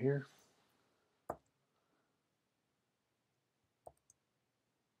right here.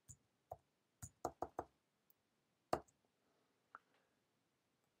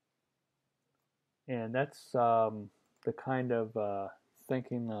 And that's the kind of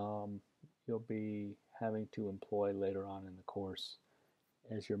thinking you'll be having to employ later on in the course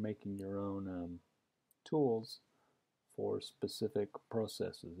as you're making your own tools for specific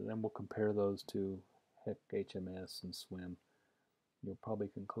processes. And then we'll compare those to HEC-HMS and SWIM. You'll probably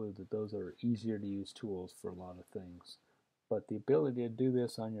conclude that those are easier to use tools for a lot of things. But the ability to do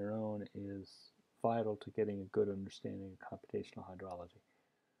this on your own is vital to getting a good understanding of computational hydrology.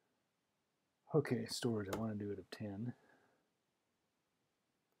 Okay, storage, I want to do it of 10.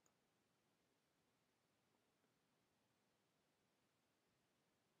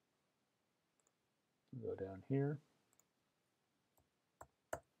 Go down here.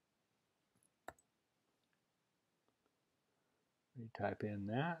 Retype in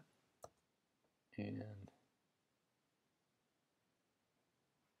that, and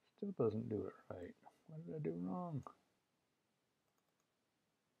still doesn't do it right. What did I do wrong?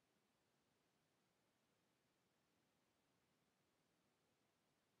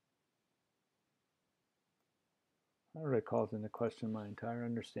 That already calls into question my entire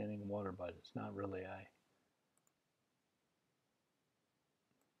understanding of water budgets. Not really.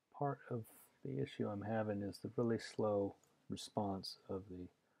 Part of the issue I'm having is the really slow response of the,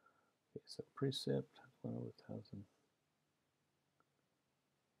 okay, so precip 1/1000.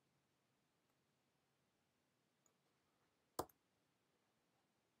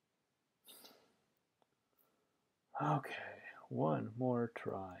 Okay, one more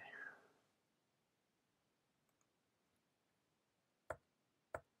try.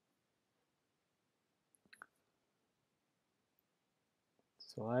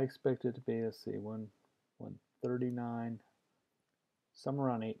 So I expect it to be, let's see, 139, somewhere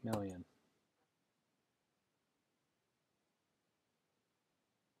around 8 million.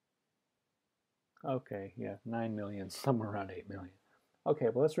 Okay, yeah, 9 million, somewhere around 8 million. Okay,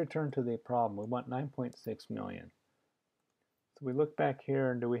 well, let's return to the problem. We want 9.6 million. So we look back here,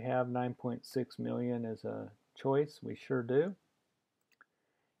 and do we have 9.6 million as a choice? We sure do.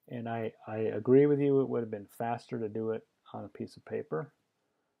 And I agree with you, it would have been faster to do it on a piece of paper,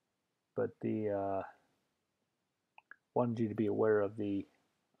 but the wanted you to be aware of the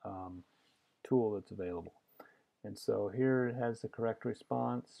tool that's available. And so here it has the correct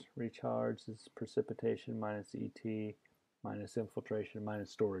response. Recharge is precipitation minus ET minus infiltration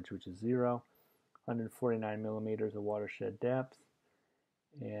minus storage, which is 0. 149 millimeters of watershed depth.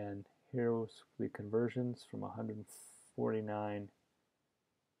 And here's the conversions from 149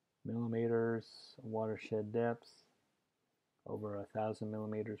 millimeters watershed depth over 1,000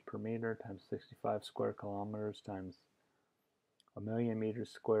 millimeters per meter times 65 square kilometers times 1,000,000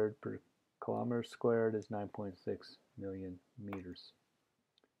 meters squared per kilometer squared is 9.6 million meters.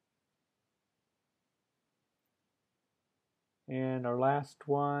 And our last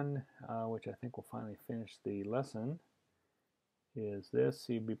one, which I think will finally finish the lesson, is this.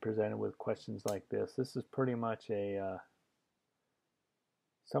 You'd be presented with questions like this. This is pretty much a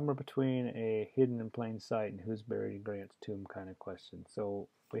somewhere between a hidden in plain sight and who's buried in Grant's tomb kind of question. So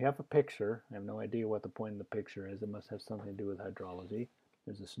we have a picture. I have no idea what the point of the picture is. It must have something to do with hydrology.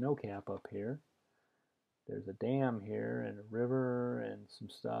 There's a snow cap up here. There's a dam here and a river and some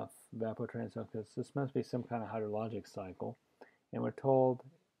stuff, evapotranspiration. This must be some kind of hydrologic cycle. And we're told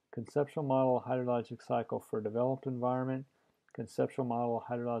conceptual model hydrologic cycle for developed environment, conceptual model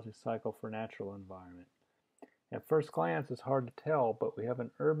hydrologic cycle for natural environment. At first glance, it's hard to tell, but we have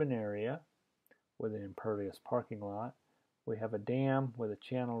an urban area with an impervious parking lot. We have a dam with a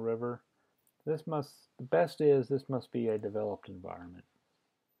channel river. The best is this must be a developed environment.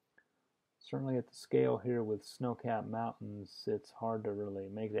 Certainly at the scale here with snow-capped mountains, it's hard to really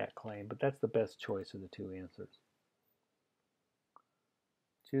make that claim, but that's the best choice of the two answers.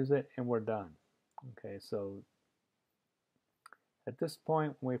 Choose it and we're done. Okay, so at this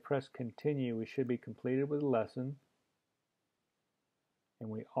point, when we press continue, we should be completed with the lesson. And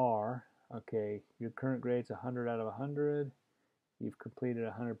we are. Okay, your current grade's 100 out of 100. You've completed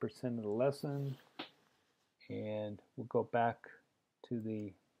 100% of the lesson. And we'll go back to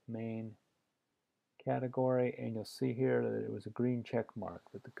the main category, and you'll see here that it was a green check mark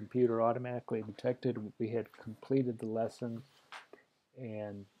that the computer automatically detected we had completed the lesson,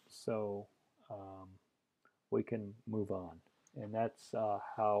 and so we can move on. And that's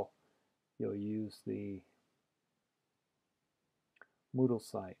how you'll use the Moodle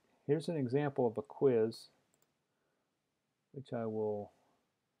site. Here's an example of a quiz, which I won't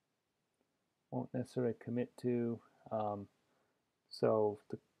necessarily commit to. So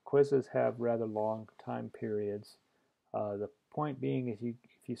the quizzes have rather long time periods. The point being is if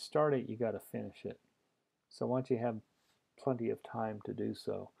you start it, you got to finish it. So once you have plenty of time to do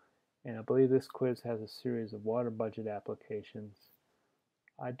so. And I believe this quiz has a series of water budget applications.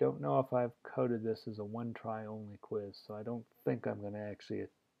 I don't know if I've coded this as a one-try only quiz, so I don't think I'm going to actually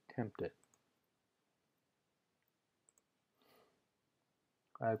attempt it.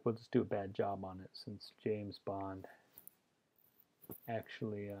 I will just do a bad job on it since James Bond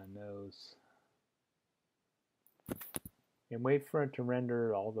actually knows. And wait for it to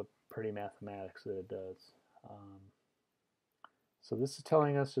render all the pretty mathematics that it does. So this is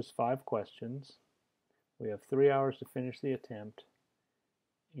telling us there's 5 questions. We have 3 hours to finish the attempt.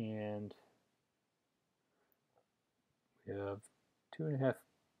 And we have 2.5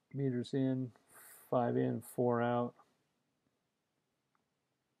 meters in, 5 in, 4 out.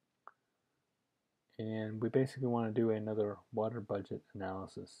 And we basically want to do another water budget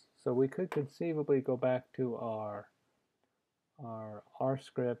analysis. So we could conceivably go back to our R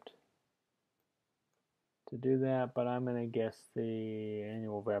script to do that, but I'm going to guess the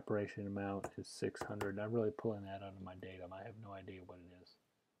annual evaporation amount is 600. I'm really pulling that out of my datum. I have no idea what it is.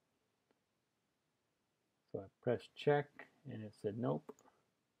 So I pressed check and it said nope.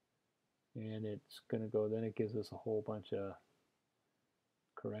 And it's going to go, then it gives us a whole bunch of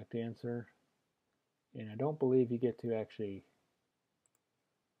correct answer. And I don't believe you get to actually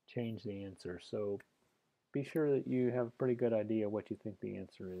change the answer. So be sure that you have a pretty good idea what you think the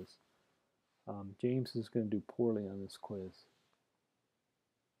answer is. James is going to do poorly on this quiz.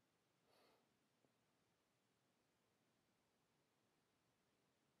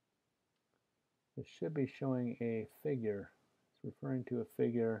 It should be showing a figure. It's referring to a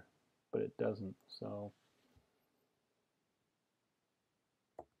figure, but it doesn't. So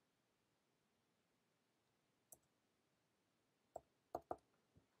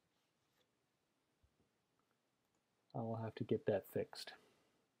I will have to get that fixed.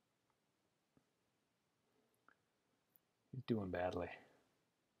 He's doing badly.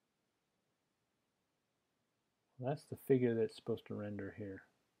 That's the figure that's supposed to render here.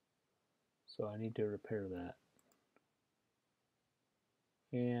 So I need to repair that.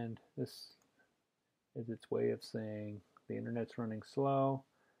 And this is its way of saying the internet's running slow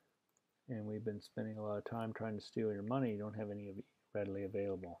and we've been spending a lot of time trying to steal your money. You don't have any of it readily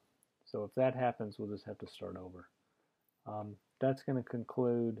available. So if that happens, we'll just have to start over. That's going to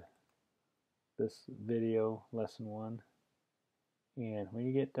conclude this video, lesson 1. And when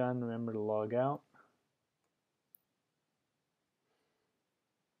you get done, remember to log out.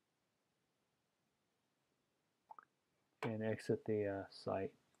 And exit the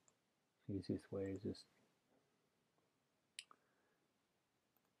site. The easiest way is just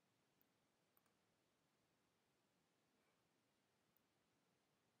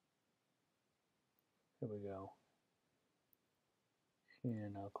there we go.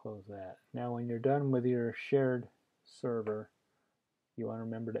 And I'll close that. Now when you're done with your shared server, you want to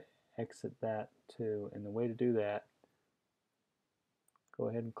remember to exit that too. And the way to do that, go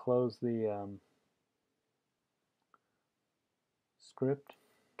ahead and close the script.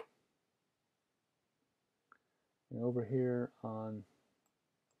 And over here on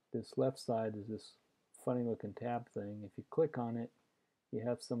this left side is this funny looking tab thing. If you click on it, you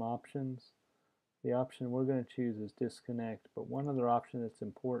have some options. The option we're going to choose is disconnect, but one other option that's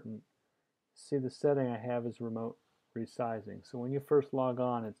important, see the setting I have is remote resizing. So when you first log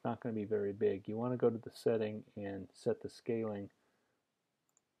on, it's not going to be very big. You want to go to the setting and set the scaling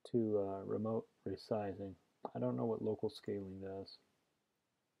to remote resizing. I don't know what local scaling does.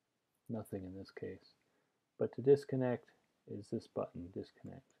 Nothing in this case. But to disconnect is this button,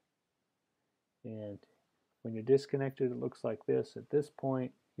 disconnect. And when you're disconnected, it looks like this. At this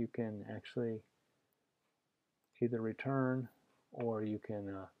point, you can actually either return or you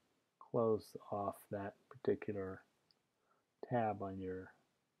can close off that particular tab on your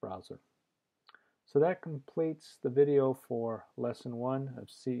browser. So that completes the video for lesson 1 of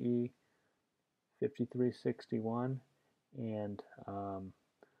CE 5361, and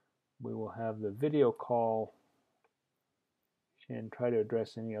we will have the video call and try to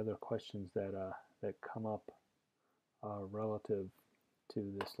address any other questions that come up relative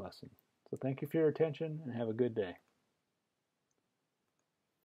to this lesson. So thank you for your attention and have a good day.